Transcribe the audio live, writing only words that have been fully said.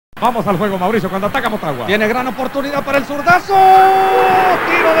Vamos al juego, Mauricio, cuando ataca Motagua. Tiene gran oportunidad para el zurdazo.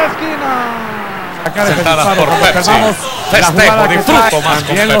 Tiro de esquina. Sacar ese Sentadas disparo, por como Pepsi. observamos la Festejo, jugada que disfruto trae. más con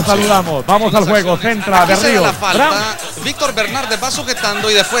También lo Pepsi. saludamos. Vamos al juego, centra Aquí se da Berrío. la falta. Víctor Bernardes va sujetando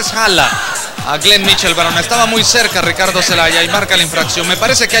y después jala a Glenn Mitchell Brown. Estaba muy cerca Ricardo Zelaya y marca la infracción. Me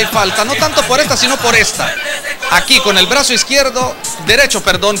parece que hay falta, no tanto por esta, sino por esta. Aquí con el brazo derecho,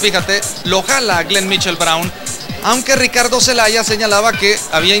 fíjate, lo jala a Glenn Mitchell Brown. Aunque Ricardo Zelaya señalaba que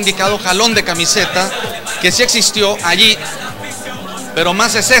había indicado jalón de camiseta, que sí existió allí, pero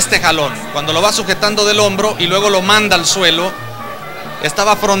más es este jalón, cuando lo va sujetando del hombro y luego lo manda al suelo.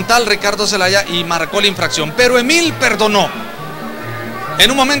 Estaba frontal Ricardo Zelaya y marcó la infracción, pero Emil perdonó.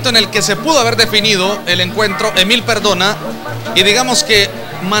 En un momento en el que se pudo haber definido el encuentro, Emil perdona y digamos que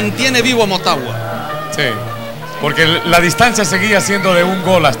mantiene vivo a Motagua. Sí, porque la distancia seguía siendo de un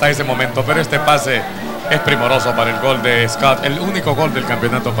gol hasta ese momento, pero este pase es primoroso para el gol de Scott, el único gol del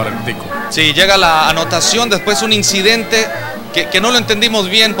campeonato para el Tico. Sí, llega la anotación, después un incidente que no lo entendimos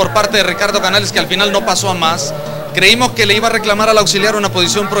bien por parte de Ricardo Canales, que al final no pasó a más. Creímos que le iba a reclamar al auxiliar una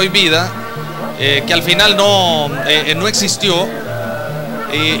posición prohibida, que al final no existió.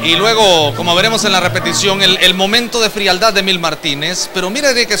 Y luego, como veremos en la repetición, el momento de frialdad de Emil Martínez. Pero mira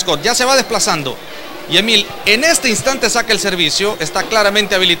Eric Scott, ya se va desplazando. Y Emil en este instante saca el servicio, está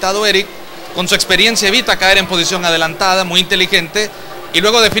claramente habilitado Eric. Con su experiencia evita caer en posición adelantada, muy inteligente, y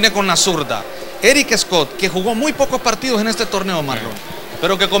luego define con la zurda. Eric Scott, que jugó muy pocos partidos en este torneo, Marlon,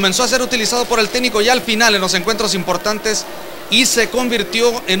 pero que comenzó a ser utilizado por el técnico ya al final en los encuentros importantes y se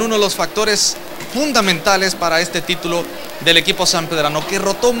convirtió en uno de los factores fundamentales para este título del equipo sanpedrano, que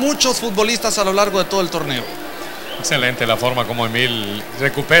rotó muchos futbolistas a lo largo de todo el torneo. Excelente la forma como Emil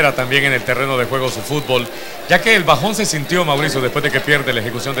recupera también en el terreno de juego su fútbol, ya que el bajón se sintió, Mauricio, después de que pierde la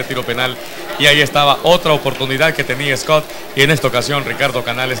ejecución de tiro penal, y ahí estaba otra oportunidad que tenía Scott, y en esta ocasión Ricardo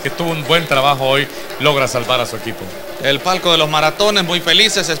Canales, que tuvo un buen trabajo hoy, logra salvar a su equipo. El palco de los maratones muy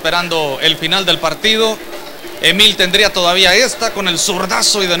felices esperando el final del partido. Emil tendría todavía esta con el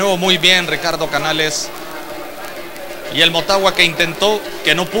zurdazo y de nuevo muy bien Ricardo Canales. Y el Motagua que intentó,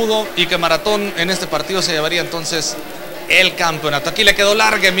 que no pudo, y que Maratón en este partido se llevaría entonces el campeonato. Aquí le quedó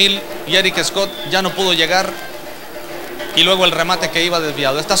larga Emil y Eric Scott ya no pudo llegar. Y luego el remate que iba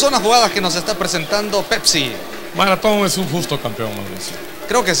desviado. Estas son las jugadas que nos está presentando Pepsi. Maratón es un justo campeón, Mauricio.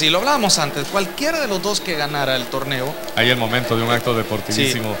 Creo que sí, lo hablábamos antes. Cualquiera de los dos que ganara el torneo. Ahí el momento de un acto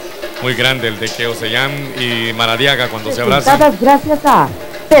deportivísimo muy grande, el de Keo Sellán y Maradiaga cuando se abrazan. Gracias a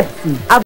Pepsi.